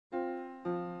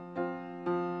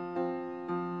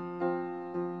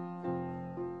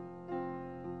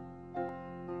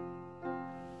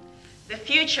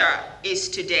future is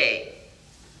today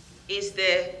is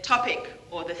the topic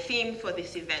or the theme for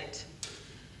this event.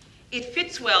 It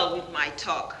fits well with my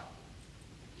talk.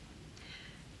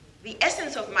 The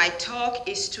essence of my talk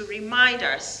is to remind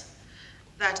us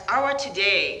that our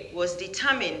today was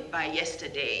determined by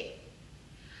yesterday.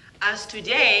 As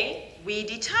today, we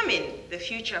determine the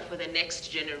future for the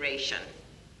next generation.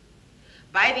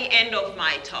 By the end of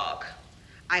my talk,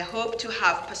 I hope to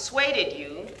have persuaded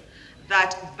you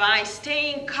that by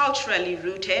staying culturally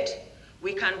rooted,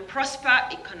 we can prosper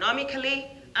economically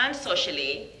and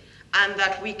socially, and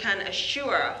that we can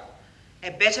assure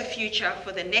a better future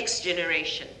for the next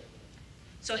generation.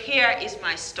 So here is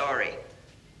my story.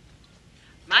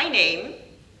 My name,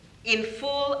 in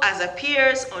full as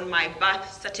appears on my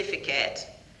birth certificate,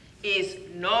 is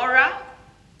Norah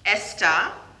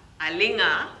Esther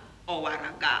Alinga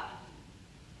Owaraga.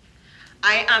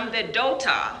 I am the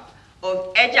daughter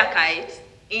of Ejakite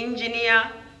engineer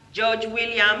George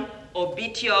William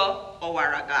Obitio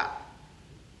Owaraga,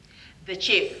 the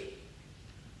chief,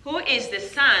 who is the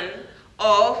son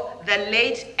of the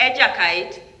late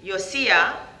Ejakite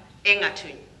Yosia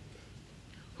Engatun,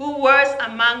 who was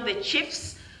among the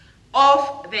chiefs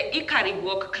of the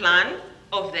Ikarigwok clan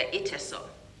of the Iteso.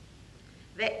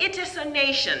 The Iteso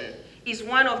nation is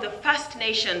one of the first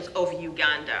nations of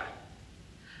Uganda.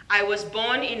 I was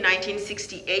born in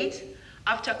 1968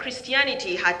 after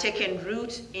Christianity had taken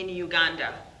root in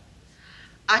Uganda.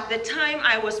 At the time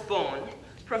I was born,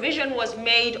 provision was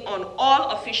made on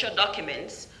all official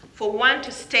documents for one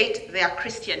to state their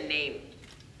Christian name.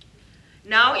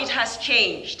 Now it has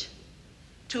changed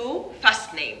to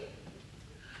first name.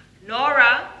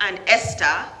 Nora and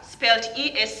Esther, spelled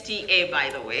E-S-T-A by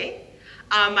the way,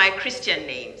 are my Christian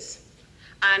names.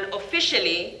 And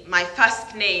officially, my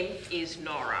first name is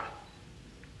Norah.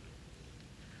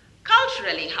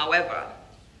 Culturally, however,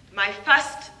 my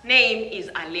first name is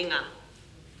Alinga.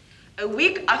 A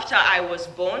week after I was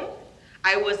born,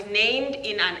 I was named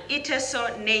in an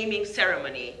Iteso naming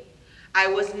ceremony. I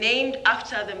was named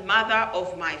after the mother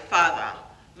of my father,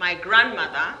 my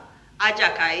grandmother,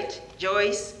 Ajakite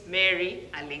Joyce Mary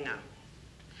Alinga.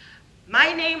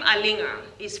 My name Alinga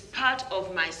is part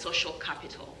of my social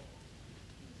capital.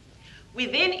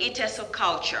 Within Iteso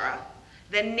culture,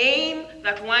 the name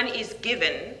that one is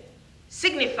given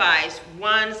signifies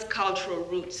one's cultural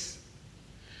roots.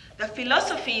 The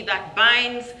philosophy that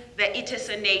binds the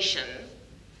Iteso nation,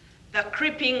 the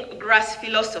creeping grass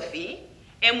philosophy,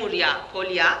 Emuria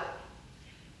Polia,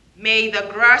 may the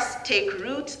grass take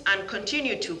root and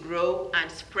continue to grow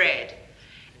and spread,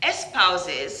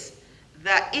 espouses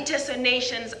the Iteso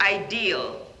nation's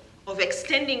ideal of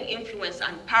extending influence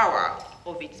and power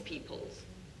of its peoples.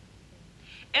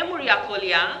 Emuria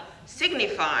Polia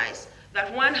signifies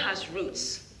that one has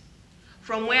roots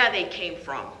from where they came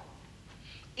from.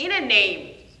 In a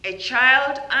name, a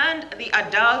child and the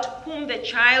adult whom the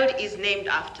child is named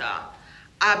after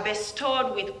are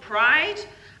bestowed with pride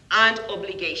and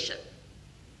obligation.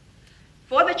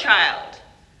 For the child,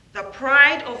 the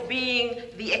pride of being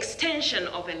the extension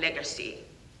of a legacy,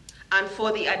 and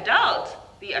for the adult,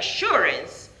 the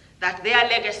assurance that their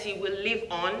legacy will live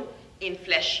on in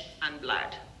flesh and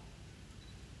blood.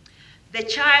 The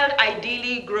child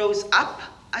ideally grows up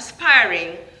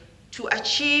aspiring to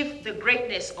achieve the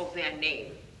greatness of their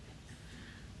name,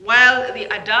 while the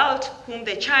adult whom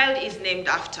the child is named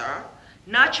after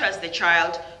nurtures the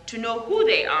child to know who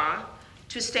they are,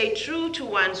 to stay true to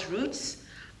one's roots,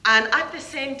 and at the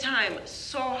same time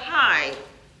soar high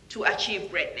to achieve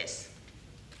greatness.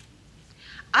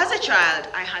 As a child,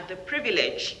 I had the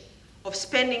privilege of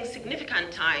spending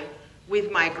significant time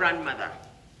with my grandmother,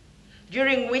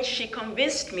 during which she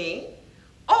convinced me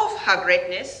of her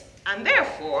greatness and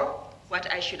therefore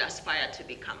what I should aspire to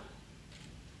become.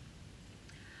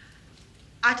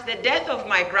 At the death of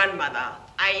my grandmother,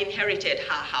 I inherited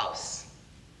her house,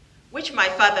 which my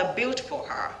father built for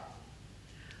her.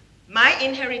 My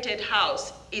inherited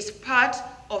house is part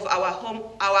of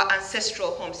our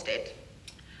ancestral homestead.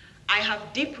 I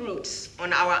have deep roots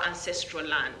on our ancestral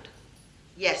land.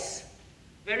 Yes,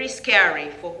 very scary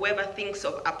for whoever thinks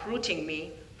of uprooting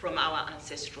me from our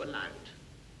ancestral land.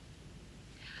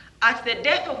 At the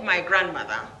death of my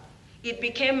grandmother, it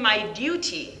became my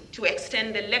duty to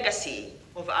extend the legacy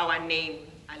of our name,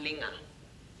 Alinga.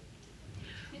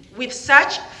 With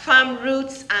such firm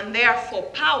roots and therefore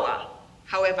power,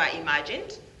 however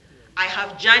imagined, I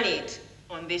have journeyed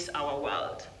on this our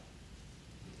world.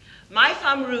 My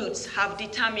firm roots have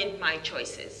determined my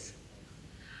choices.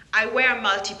 I wear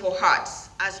multiple hats,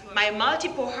 as my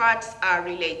multiple hats are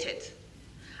related.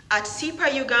 At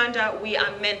SIPA Uganda, we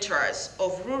are mentors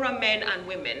of rural men and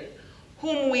women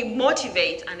whom we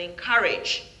motivate and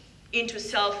encourage into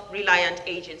self-reliant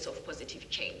agents of positive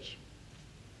change.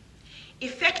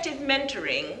 Effective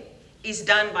mentoring is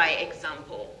done by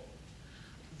example.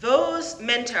 Those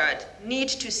mentored need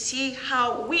to see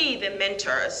how we, the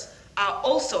mentors, are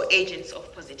also agents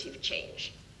of positive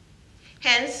change.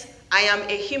 Hence, I am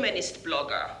a humanist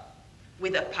blogger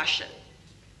with a passion.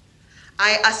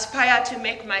 I aspire to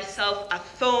make myself a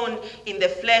thorn in the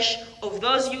flesh of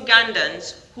those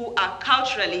Ugandans who are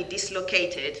culturally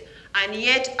dislocated and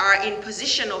yet are in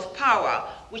position of power,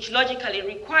 which logically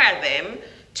require them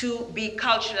to be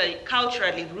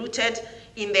culturally rooted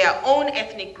in their own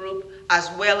ethnic group as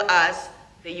well as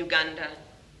the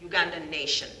Ugandan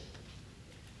nation.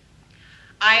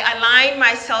 I align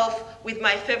myself with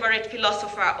my favorite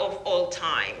philosopher of all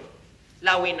time,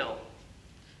 Lawino,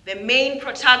 the main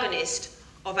protagonist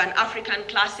of an African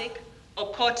classic,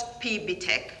 Okot P.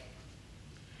 Bitek.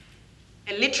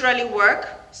 A literary work,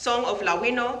 Song of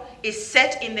Lawino, is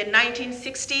set in the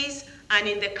 1960s and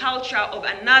in the culture of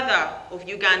another of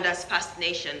Uganda's First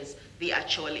Nations, the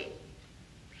Acholi.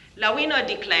 Lawino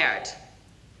declared,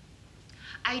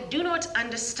 "I do not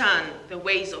understand the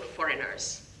ways of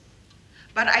foreigners,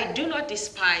 but I do not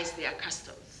despise their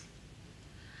customs.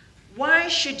 Why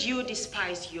should you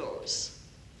despise yours?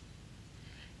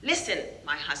 Listen,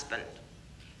 my husband,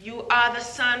 you are the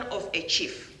son of a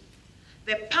chief.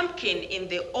 The pumpkin in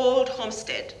the old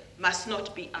homestead must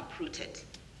not be uprooted.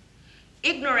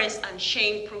 Ignorance and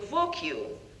shame provoke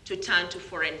you to turn to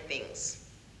foreign things."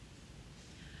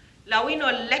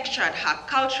 Lawino lectured her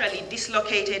culturally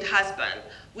dislocated husband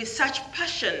with such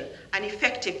passion and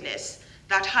effectiveness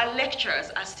that her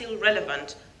lectures are still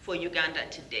relevant for Uganda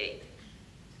today.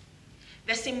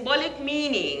 The symbolic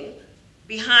meaning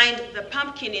behind the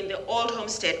pumpkin in the old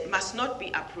homestead must not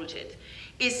be uprooted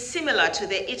is similar to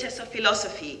the Iteso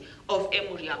philosophy of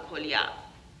Emuria Kolia,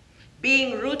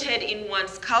 being rooted in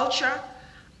one's culture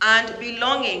and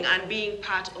belonging and being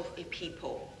part of a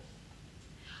people.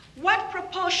 What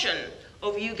proportion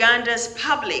of Uganda's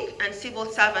public and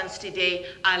civil servants today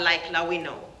are like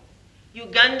Lawino,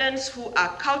 Ugandans who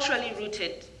are culturally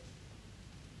rooted?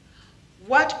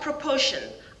 What proportion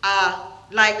are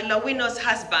like Lawino's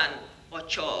husband,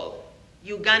 Ochol,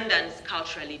 Ugandans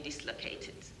culturally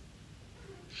dislocated?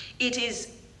 It is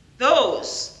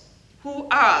those who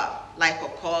are like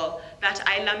Ochol that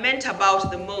I lament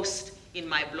about the most in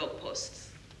my blog posts.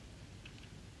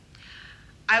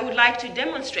 I would like to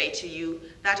demonstrate to you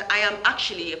that I am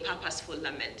actually a purposeful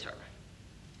lamenter.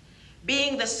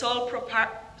 Being the sole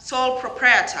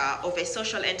proprietor of a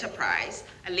social enterprise,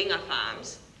 Alinga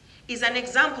Farms, is an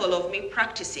example of me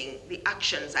practicing the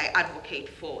actions I advocate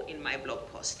for in my blog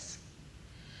posts.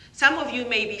 Some of you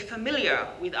may be familiar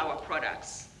with our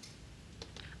products.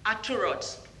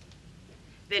 Aturot,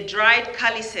 the dried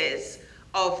calyces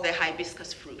of the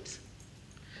hibiscus fruit,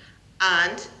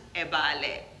 and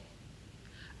ebale,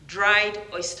 dried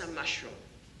oyster mushroom.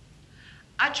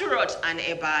 Aturot and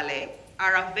ebale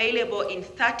are available in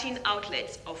 13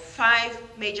 outlets of 5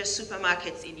 major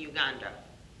supermarkets in Uganda.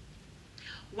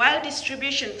 While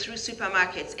distribution through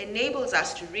supermarkets enables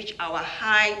us to reach our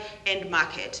high-end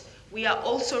market, we are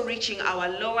also reaching our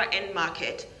lower-end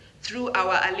market through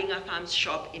our Alinga Farms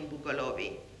shop in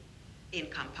Bugolobi, in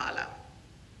Kampala.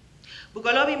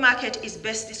 Bugolobi Market is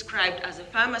best described as a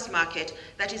farmer's market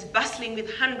that is bustling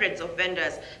with hundreds of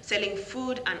vendors selling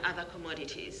food and other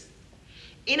commodities.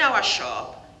 In our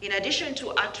shop, in addition to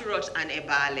aturot and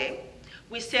ebale,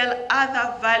 we sell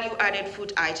other value-added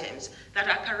food items that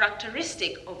are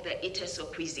characteristic of the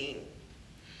Iteso cuisine.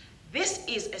 This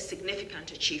is a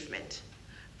significant achievement.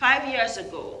 5 years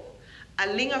ago,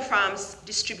 Alinga Farms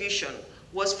distribution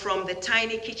was from the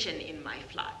tiny kitchen in my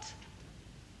flat.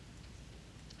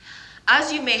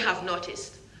 As you may have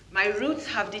noticed, my roots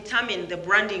have determined the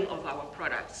branding of our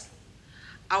products.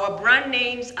 Our brand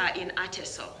names are in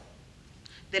Ateso,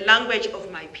 the language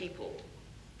of my people.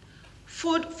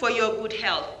 Food for your good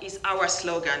health is our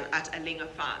slogan at Alinga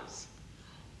Farms.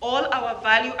 All our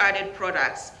value-added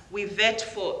products we vet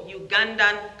for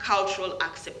Ugandan cultural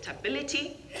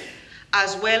acceptability,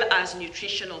 as well as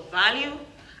nutritional value,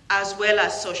 as well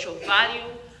as social value,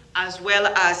 as well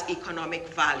as economic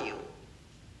value.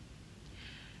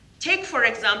 Take, for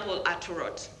example,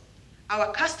 aturot.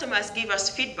 Our customers give us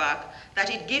feedback that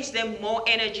it gives them more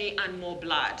energy and more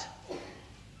blood.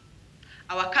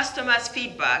 Our customers'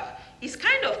 feedback is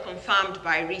kind of confirmed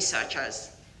by researchers.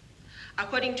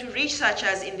 According to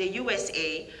researchers in the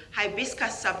USA,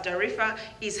 Hibiscus subdarifa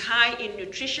is high in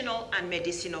nutritional and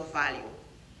medicinal value.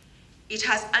 It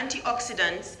has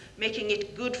antioxidants, making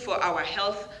it good for our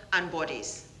health and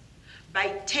bodies.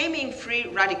 By taming free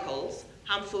radicals,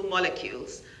 harmful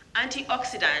molecules,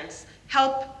 antioxidants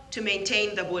help to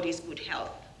maintain the body's good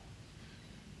health.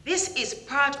 This is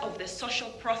part of the social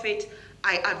profit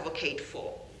I advocate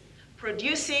for,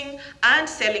 producing and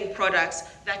selling products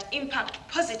that impact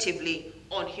positively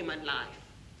on human life.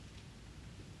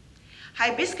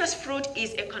 Hibiscus fruit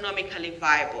is economically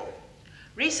viable.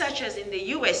 Researchers in the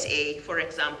USA, for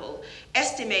example,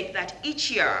 estimate that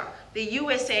each year the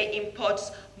USA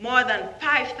imports more than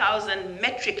 5,000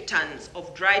 metric tons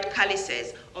of dried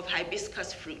calyces of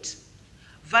hibiscus fruit,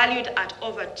 valued at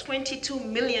over $22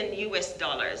 million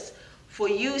for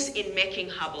use in making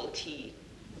herbal tea.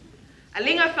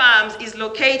 Alinga Farms is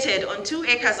located on 2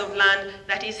 acres of land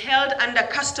that is held under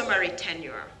customary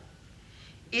tenure.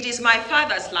 It is my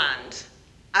father's land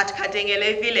at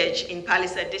Kadengele village in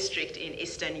Palisa district in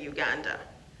eastern Uganda,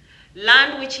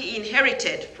 land which he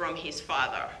inherited from his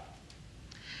father.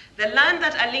 The land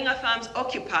that Alinga Farms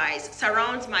occupies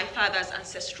surrounds my father's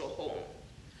ancestral home,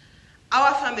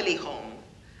 our family home,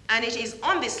 and it is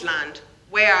on this land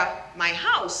where my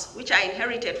house, which I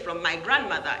inherited from my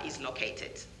grandmother, is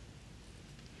located.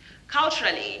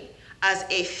 Culturally, as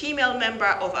a female member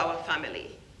of our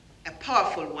family, a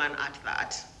powerful one at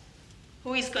that,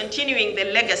 who is continuing the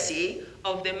legacy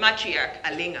of the matriarch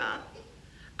Alinga,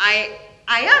 I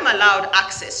am allowed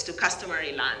access to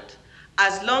customary land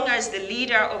as long as the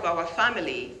leader of our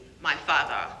family, my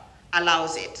father,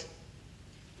 allows it.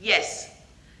 Yes,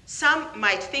 some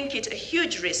might think it a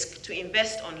huge risk to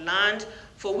invest on land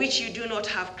for which you do not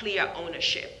have clear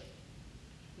ownership.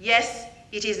 Yes,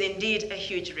 it is indeed a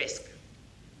huge risk.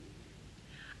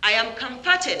 I am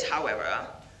comforted, however,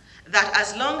 that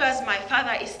as long as my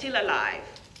father is still alive,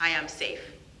 I am safe.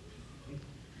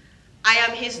 I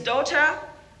am his daughter,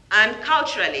 and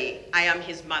culturally, I am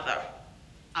his mother,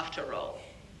 after all.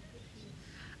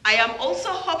 I am also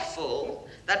hopeful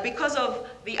that because of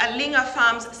the Alinga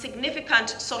Farm's significant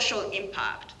social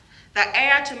impact, the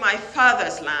heir to my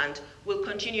father's land will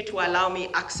continue to allow me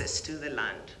access to the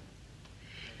land.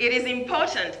 It is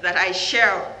important that I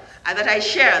share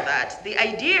that the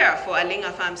idea for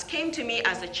Alinga Farms came to me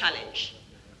as a challenge.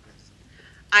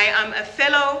 I am a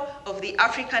fellow of the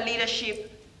Africa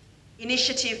Leadership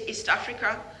Initiative East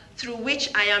Africa, through which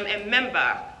I am a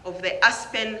member of the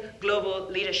Aspen Global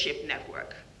Leadership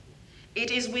Network.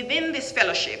 It is within this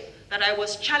fellowship that I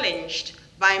was challenged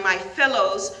by my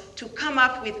fellows to come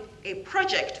up with a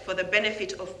project for the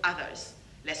benefit of others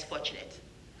less fortunate.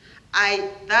 I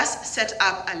thus set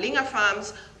up Alinga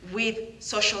Farms with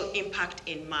social impact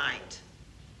in mind.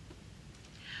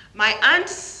 My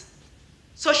aunts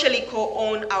socially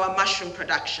co-own our mushroom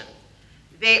production.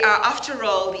 They are, after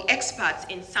all, the experts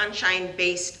in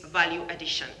sunshine-based value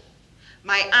addition.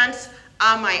 My aunts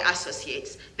are my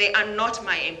associates. They are not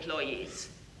my employees.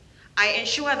 I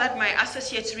ensure that my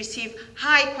associates receive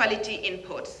high-quality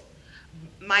inputs.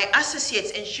 My associates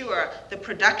ensure the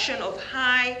production of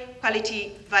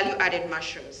high-quality value-added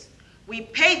mushrooms. We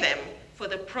pay them for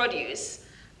the produce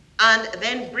and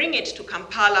then bring it to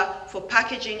Kampala for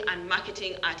packaging and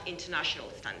marketing at international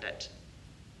standard.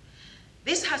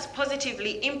 This has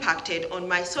positively impacted on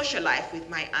my social life with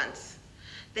my aunts.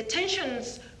 The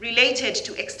tensions related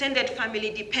to extended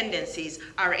family dependencies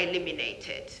are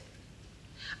eliminated.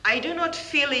 I do not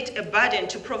feel it a burden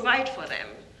to provide for them,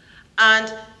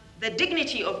 and the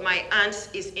dignity of my aunts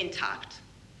is intact.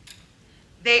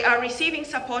 They are receiving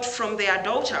support from their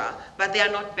daughter, but they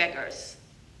are not beggars.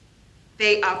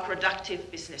 They are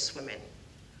productive businesswomen.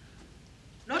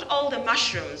 Not all the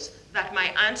mushrooms that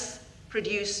my aunts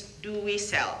produce do we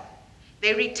sell.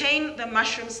 They retain the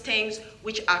mushroom stems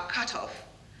which are cut off.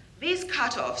 These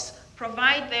cut-offs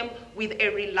provide them with a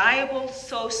reliable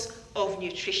source of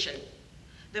nutrition.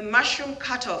 The mushroom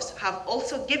cut-offs have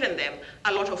also given them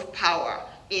a lot of power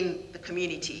in the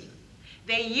community.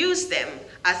 They use them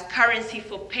as currency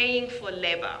for paying for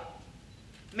labor.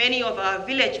 Many of our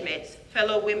village mates,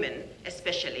 fellow women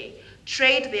especially,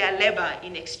 trade their labor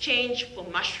in exchange for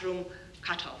mushroom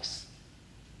cut-offs.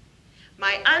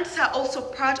 My aunts are also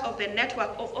part of the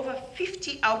network of over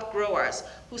 50 outgrowers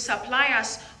who supply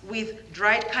us with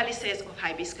dried calyces of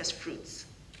hibiscus fruits.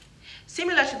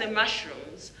 Similar to the mushroom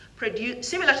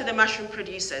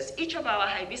producers, each of our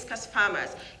hibiscus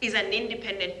farmers is an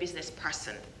independent business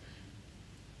person.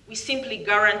 We simply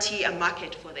guarantee a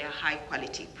market for their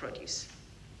high-quality produce.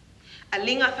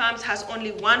 Alinga Farms has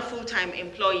only one full-time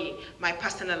employee, my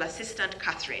personal assistant,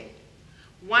 Catherine.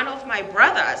 One of my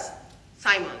brothers,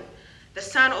 Simon, the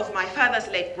son of my father's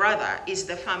late brother, is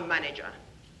the farm manager.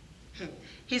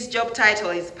 His job title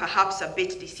is perhaps a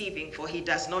bit deceiving, for he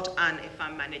does not earn a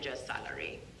farm manager's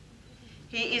salary.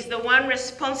 He is the one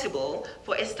responsible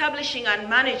for establishing and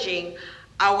managing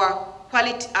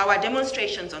our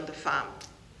demonstrations on the farm.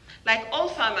 Like all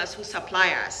farmers who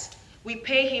supply us, we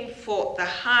pay him for the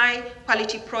high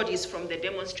quality produce from the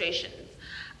demonstrations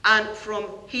and from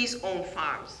his own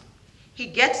farms. He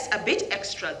gets a bit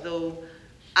extra though,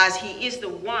 as he is the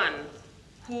one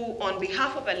who, on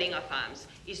behalf of Alinga Farms,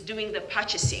 is doing the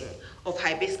purchasing of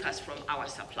hibiscus from our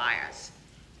suppliers.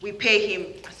 We pay him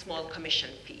a small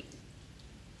commission fee.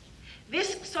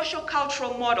 This social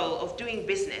cultural model of doing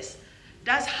business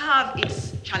does have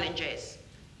its challenges.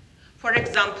 For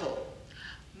example,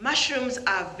 mushrooms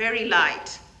are very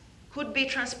light, could be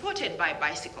transported by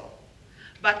bicycle,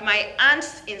 but my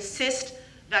aunts insist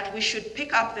that we should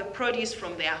pick up the produce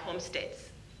from their homesteads,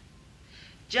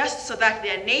 just so that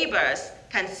their neighbors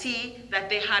can see that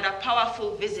they had a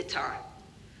powerful visitor.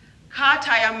 Car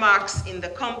tire marks in the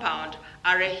compound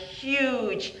are a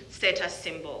huge status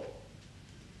symbol.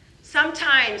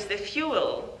 Sometimes the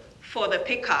fuel for the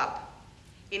pickup,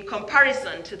 in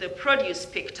comparison to the produce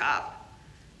picked up,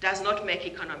 does not make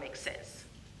economic sense.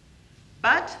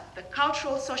 But the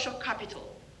cultural social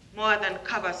capital more than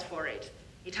covers for it.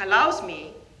 It allows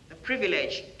me the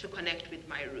privilege to connect with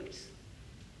my roots.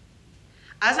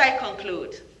 As I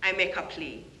conclude, I make a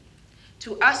plea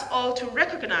to us all to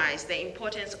recognize the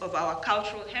importance of our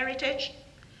cultural heritage,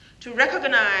 to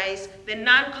recognize the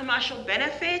non-commercial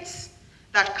benefits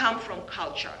that come from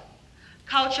culture.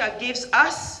 Culture gives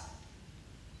us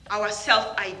our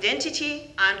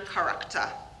self-identity and character.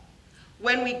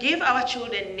 When we give our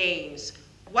children names,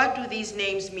 what do these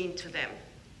names mean to them?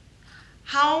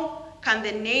 How can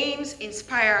the names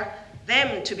inspire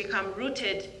them to become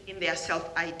rooted in their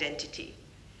self-identity?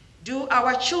 Do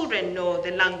our children know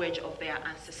the language of their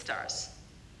ancestors?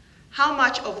 How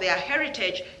much of their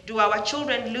heritage do our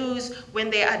children lose when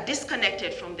they are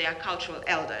disconnected from their cultural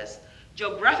elders,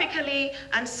 geographically,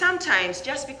 and sometimes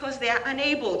just because they are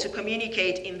unable to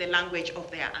communicate in the language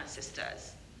of their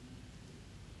ancestors?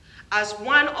 As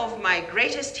one of my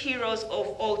greatest heroes of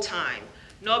all time,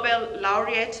 Nobel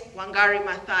laureate Wangari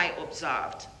Maathai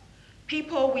observed,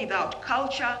 people without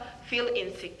culture feel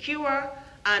insecure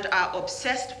and are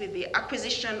obsessed with the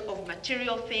acquisition of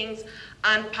material things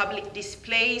and public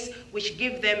displays which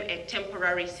give them a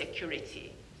temporary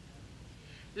security.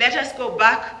 Let us go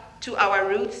back to our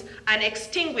roots and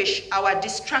extinguish our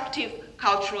destructive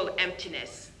cultural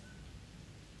emptiness.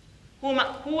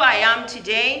 Who I am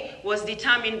today was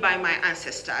determined by my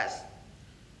ancestors.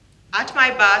 At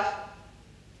my birth,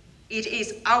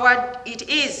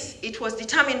 it was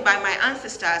determined by my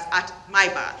ancestors at my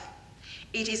birth.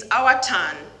 It is our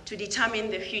turn to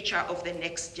determine the future of the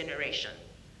next generation.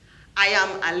 I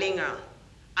am Alinga.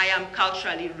 I am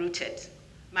culturally rooted.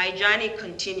 My journey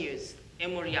continues.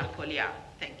 Emuria Polia.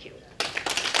 Thank you.